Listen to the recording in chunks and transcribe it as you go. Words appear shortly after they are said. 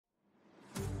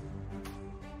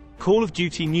Call of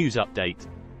Duty News Update.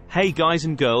 Hey guys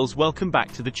and girls, welcome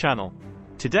back to the channel.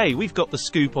 Today we've got the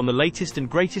scoop on the latest and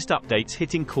greatest updates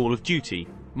hitting Call of Duty,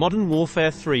 Modern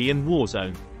Warfare 3 and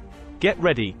Warzone. Get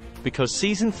ready, because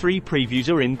Season 3 previews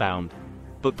are inbound.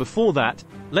 But before that,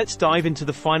 let's dive into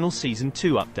the final Season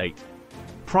 2 update.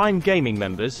 Prime Gaming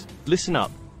members, listen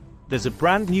up. There's a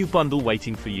brand new bundle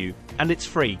waiting for you, and it's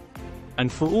free.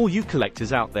 And for all you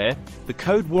collectors out there, the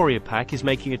Code Warrior Pack is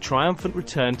making a triumphant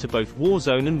return to both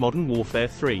Warzone and Modern Warfare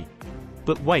 3.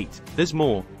 But wait, there's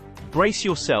more. Brace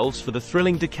yourselves for the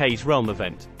thrilling Decays Realm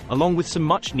event, along with some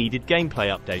much-needed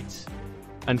gameplay updates.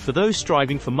 And for those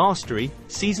striving for mastery,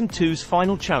 Season 2's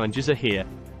final challenges are here.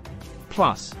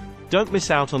 Plus, don't miss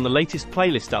out on the latest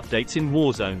playlist updates in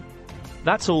Warzone.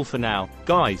 That's all for now,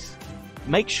 guys.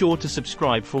 Make sure to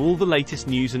subscribe for all the latest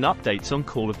news and updates on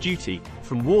Call of Duty,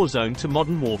 from Warzone to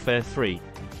Modern Warfare 3.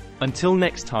 Until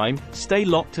next time, stay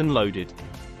locked and loaded.